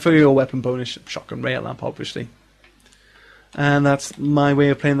 And for your weapon bonus, shotgun rail lamp, obviously. And that's my way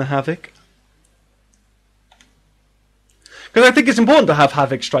of playing the Havoc. Because I think it's important to have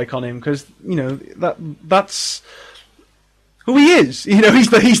Havoc Strike on him, because, you know, that's who he is. You know,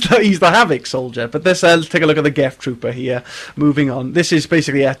 he's the Havoc Soldier. But let's take a look at the Geth Trooper here. Moving on. This is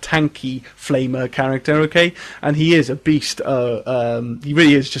basically a tanky flamer character, okay? And he is a beast. He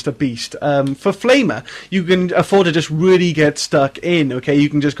really is just a beast. For flamer, you can afford to just really get stuck in, okay? You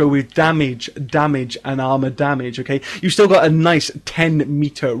can just go with damage, and armor damage, okay? You've still got a nice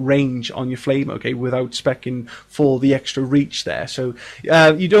 10-meter range on your flamer, okay, without specking for the extra reach there. So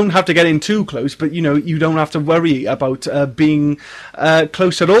you don't have to get in too close, but, you know, you don't have to worry about being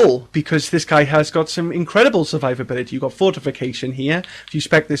close at all, because this guy has got some incredible survivability. You've got fortification here. If you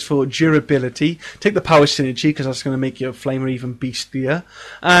spec this for durability, take the power synergy, because that's going to make your flamer even beastlier.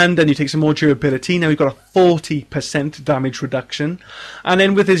 And then you take some more durability. Now you've got a 40% damage reduction. And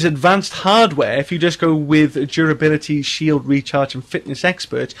then with his advanced hardware, if you just go with durability, shield recharge, and fitness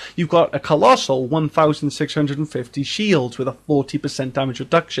expert, you've got a colossal 1,650 shields with a 40% damage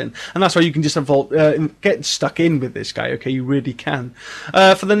reduction. And that's why you can just get stuck in with this guy, okay? You really can.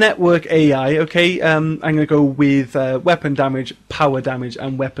 For the network AI, okay, I'm going to go with weapon damage, power damage,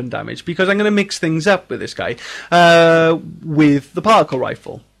 and weapon damage, because I'm going to mix things up with this guy with the particle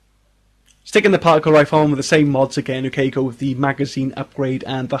rifle. Sticking the particle rifle on with the same mods again, okay, go with the magazine upgrade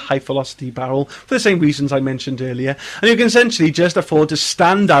and the high velocity barrel for the same reasons I mentioned earlier. And you can essentially just afford to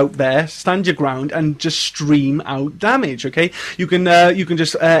stand out there, stand your ground, and just stream out damage, okay? You can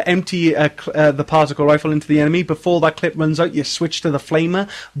just empty the particle rifle into the enemy. Before that clip runs out, you switch to the flamer,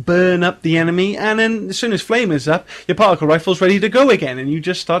 burn up the enemy, and then as soon as flamer's up, your particle rifle's ready to go again, and you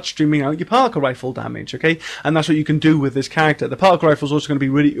just start streaming out your particle rifle damage, okay? And that's what you can do with this character. The particle rifle's also going to be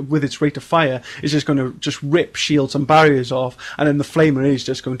really, with its rate of fire, is just going to just rip shields and barriers off, and then the flamer is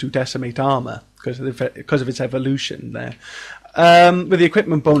just going to decimate armor because of its evolution there. With the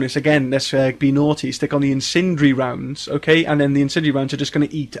equipment bonus, again, let's be naughty, stick on the incendiary rounds, okay, and then the incendiary rounds are just going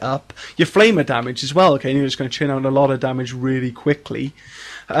to eat up your flamer damage as well, okay, and you're just going to churn out a lot of damage really quickly.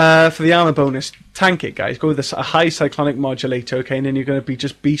 For the armor bonus, tank it, guys, go with a high cyclonic modulator, okay, and then you're going to be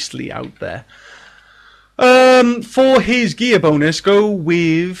just beastly out there. For his gear bonus, go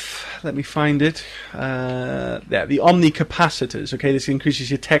with, let me find it, the Omni Capacitors, okay, this increases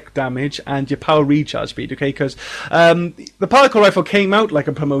your tech damage and your power recharge speed, okay, because the particle rifle came out like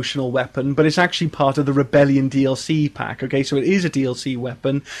a promotional weapon, but it's actually part of the Rebellion DLC pack, okay, so it is a DLC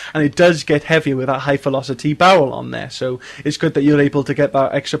weapon, and it does get heavier with that high velocity barrel on there, so it's good that you're able to get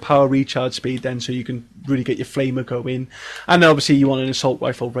that extra power recharge speed then, so you can really get your flamer going, and obviously you want an assault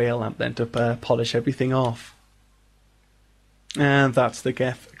rifle rail lamp then to polish everything off. And that's the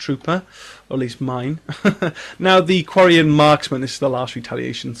Geth Trooper, or at least mine. Now the Quarian Marksman, this is the last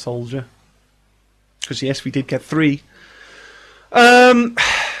retaliation soldier. Because yes, we did get 3.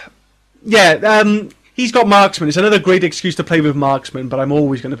 He's got Marksman. It's another great excuse to play with Marksman, but I'm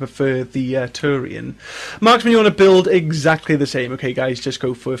always going to prefer the Turian. Marksman, you want to build exactly the same. Okay, guys, just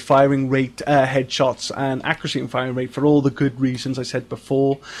go for firing rate, headshots, and accuracy and firing rate for all the good reasons I said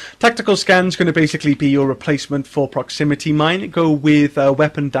before. Tactical scan's going to basically be your replacement for proximity mine. Go with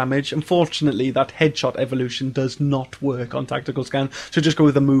weapon damage. Unfortunately, that headshot evolution does not work on tactical scan, so just go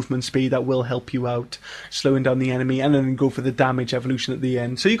with the movement speed. That will help you out, slowing down the enemy, and then go for the damage evolution at the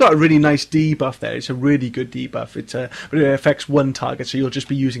end. So you've got a really nice debuff there. It's a really good debuff. But it affects one target, so you'll just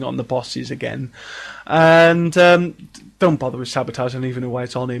be using it on the bosses again. And don't bother with Sabotage. I don't even know why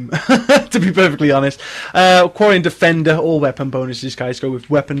it's on him, to be perfectly honest. Quarian Defender, all weapon bonuses, guys. Go with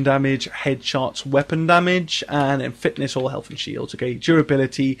weapon damage, headshots, weapon damage, and then fitness, all health and shields. Okay,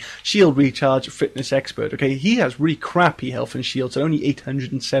 durability, shield recharge, fitness expert. Okay, he has really crappy health and shields at only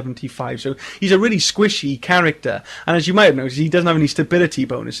 875, so he's a really squishy character. And as you might have noticed, he doesn't have any stability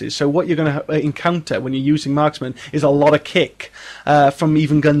bonuses. So what you're going to encounter when you're using Marksman is a lot of kick from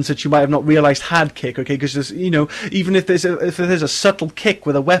even guns that you might have not realised had kick. Okay, because you know, even if there's a subtle kick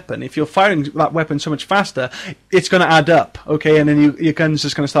with a weapon, if you're firing that weapon so much faster, it's going to add up. Okay, and then your gun's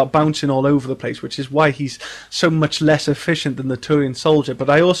just going to start bouncing all over the place, which is why he's so much less efficient than the Turian Soldier. But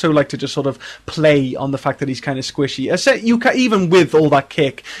I also like to just sort of play on the fact that he's kind of squishy. Even with all that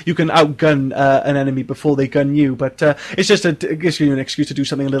kick, you can outgun an enemy before they gun you. But it's just it gives you an excuse to do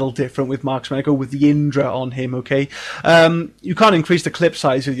something a little different with Marksman. I go with the Indra on him. Okay, you can't increase the clip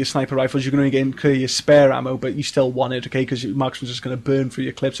size with your sniper rifles. You can only increase your spare ammo, but you still want it. Okay, because Marksman's just going to burn through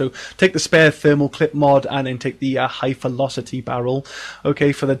your clip. So take the spare thermal clip mod, and then take the high velocity barrel.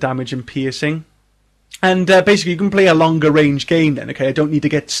 Okay, for the damage and piercing. And basically, you can play a longer range game then, okay? I don't need to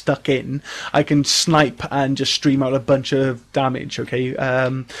get stuck in. I can snipe and just stream out a bunch of damage, okay?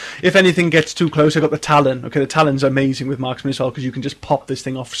 If anything gets too close, I've got the Talon. Okay, the Talon's amazing with Marksman as well, because you can just pop this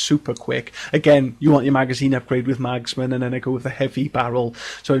thing off super quick. Again, you want your magazine upgrade with Marksman, and then I go with the heavy barrel,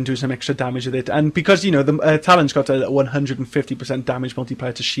 so I can do some extra damage with it. And because, you know, the Talon's got a 150% damage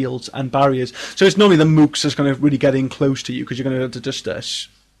multiplier to shields and barriers, so it's normally the mooks that's going to really get in close to you, because you're going to have to just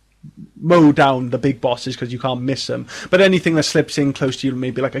mow down the big bosses because you can't miss them. But anything that slips in close to you,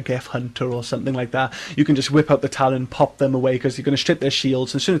 maybe like a Geth Hunter or something like that, you can just whip out the Talon, pop them away, because you're going to strip their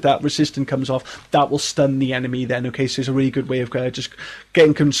shields. As soon as that resistance comes off, that will stun the enemy then. Okay, so it's a really good way of just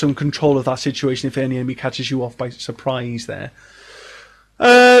getting some control of that situation if any enemy catches you off by surprise there.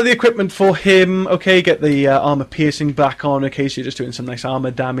 The equipment for him, okay, get the armor piercing back on. Okay, so you're just doing some nice armor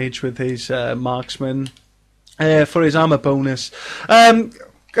damage with his Marksman. For his armor bonus,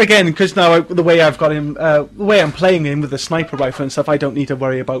 again, because now the way I've got him, the way I'm playing him with the sniper rifle and stuff, I don't need to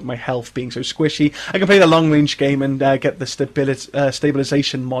worry about my health being so squishy. I can play the long range game and get the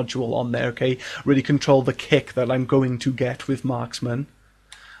stabilization module on there, okay? Really control the kick that I'm going to get with Marksman.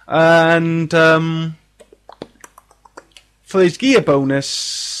 And for his gear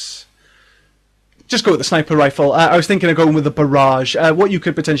bonus, just go with the sniper rifle. I was thinking of going with the barrage. What you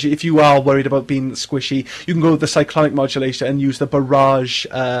could potentially, if you are worried about being squishy, you can go with the cyclonic modulator and use the barrage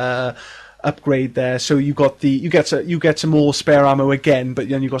upgrade there. So you get some more spare ammo again, but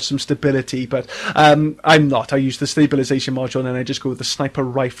then you got some stability. But I'm not. I use the stabilization module, and then I just go with the sniper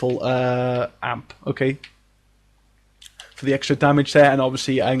rifle amp. Okay. For the extra damage there, and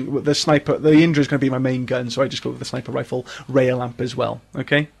obviously the Indra is going to be my main gun, so I just go with the sniper rifle rail amp as well.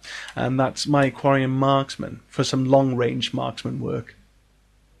 Okay, and that's my Quarian Marksman for some long range marksman work.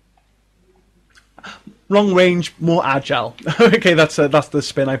 Long range, more agile. Okay, that's the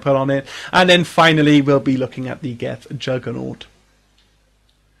spin I put on it. And then finally, we'll be looking at the Geth Juggernaut.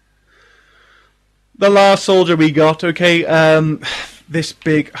 The last soldier we got. Okay, this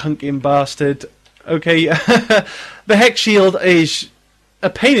big hunking bastard. Okay, the Hex Shield is a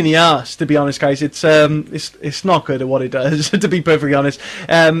pain in the ass, to be honest, guys. It's not good at what it does, to be perfectly honest.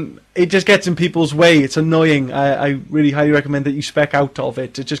 It just gets in people's way. It's annoying. I really highly recommend that you spec out of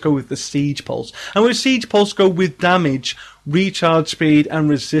it. To just go with the Siege Pulse. And with Siege Pulse, go with damage, recharge speed, and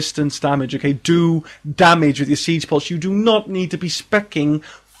resistance damage. Okay, do damage with your Siege Pulse. You do not need to be speccing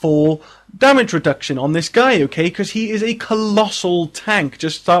for damage reduction on this guy, okay, because he is a colossal tank.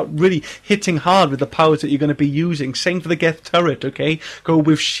 Just start really hitting hard with the powers that you're going to be using. Same for the Geth turret, okay? Go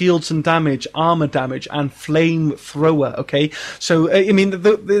with shields and damage, armor damage, and flamethrower, okay? So, I mean,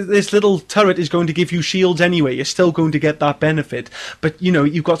 this little turret is going to give you shields anyway. You're still going to get that benefit. But, you know,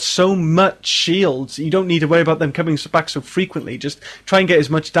 you've got so much shields, you don't need to worry about them coming back so frequently. Just try and get as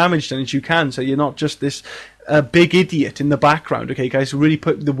much damage done as you can, so you're not just this a big idiot in the background, okay, guys? Really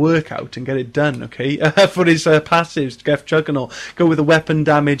put the work out and get it done, okay? For his passives, Geth Juggernaut, go with the weapon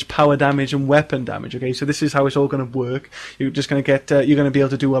damage, power damage, and weapon damage, okay? So this is how it's all going to work. You're just going to get, you're going to be able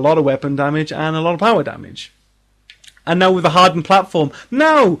to do a lot of weapon damage and a lot of power damage. And now with the hardened platform,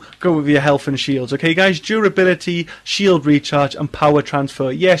 now go with your health and shields, okay guys? Durability, shield recharge, and power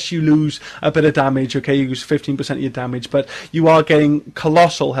transfer. Yes, you lose a bit of damage, okay? You lose 15% of your damage, but you are getting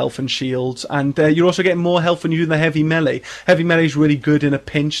colossal health and shields, and you're also getting more health when you're doing the heavy melee. Heavy melee is really good in a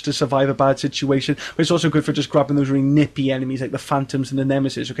pinch to survive a bad situation, but it's also good for just grabbing those really nippy enemies like the phantoms and the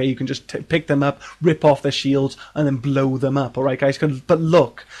nemesis, okay? You can just pick them up, rip off their shields, and then blow them up, alright guys? But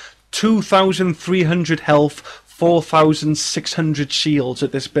look, 2,300 health, 4,600 shields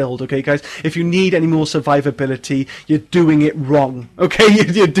at this build, okay guys? If you need any more survivability, you're doing it wrong, okay?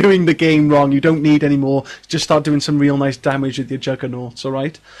 You're doing the game wrong. You don't need any more. Just start doing some real nice damage with your juggernauts,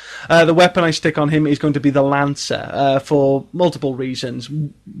 alright? The weapon I stick on him is going to be the Lancer, for multiple reasons.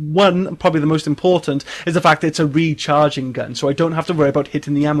 One, probably the most important, is the fact that it's a recharging gun, so I don't have to worry about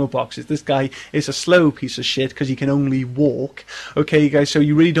hitting the ammo boxes. This guy is a slow piece of shit because he can only walk, okay guys? So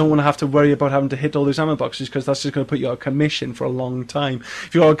you really don't want to have to worry about having to hit all those ammo boxes, because that's just going to put you out of commission for a long time.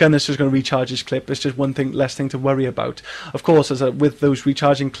 If you've got a gun that's just going to recharge his clip, it's just one thing less thing to worry about. Of course, with those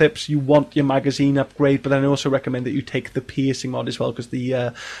recharging clips, you want your magazine upgrade, but then I also recommend that you take the piercing mod as well, because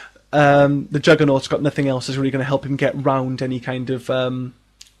the Juggernaut's got nothing else that's really going to help him get round any kind of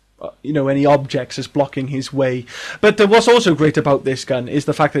you know, any objects as blocking his way. But what's also great about this gun is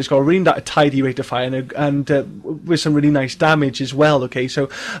the fact that it's got a really tidy rate of fire and with some really nice damage as well, okay? So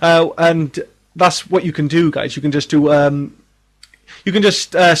and that's what you can do, guys. You can just do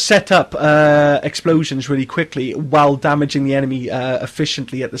set up explosions really quickly while damaging the enemy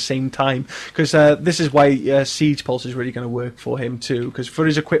efficiently at the same time, because this is why Siege Pulse is really going to work for him too, because for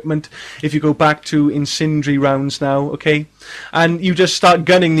his equipment, if you go back to incendiary rounds now, okay, and you just start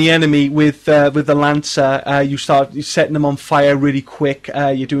gunning the enemy with the Lancer, you start setting them on fire really quick,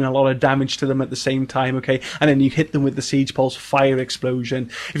 you're doing a lot of damage to them at the same time, okay, and then you hit them with the Siege Pulse fire explosion.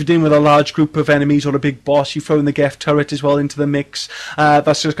 If you're dealing with a large group of enemies or a big boss, you throw in the Geth turret as well into the mix.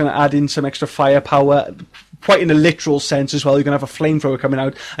 That's just going to add in some extra firepower, quite in a literal sense as well. You're going to have a flamethrower coming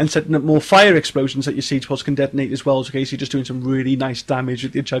out and setting up more fire explosions that your Siege Pulse can detonate as well. Okay, so you're just doing some really nice damage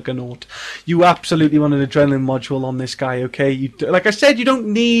with your Juggernaut. You absolutely want an adrenaline module on this guy, okay? Like I said, you don't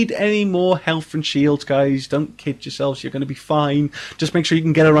need any more health and shields, guys. Don't kid yourselves, you're going to be fine. Just make sure you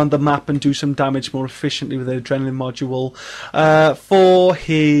can get around the map and do some damage more efficiently with the adrenaline module. For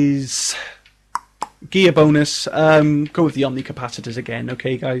his gear bonus, go with the Omni Capacitors again,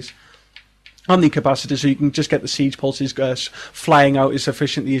 okay guys? Omni Capacitors, so you can just get the Siege Pulses flying out as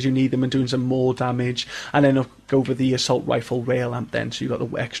efficiently as you need them and doing some more damage, and then go with the Assault Rifle Rail Amp then, so you've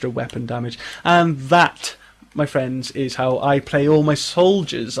got the extra weapon damage. And that, my friends, is how I play all my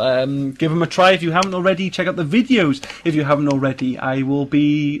soldiers. Give them a try if you haven't already. Check out the videos if you haven't already. I will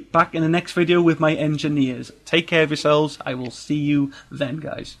be back in the next video with my engineers. Take care of yourselves. I will see you then,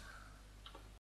 guys.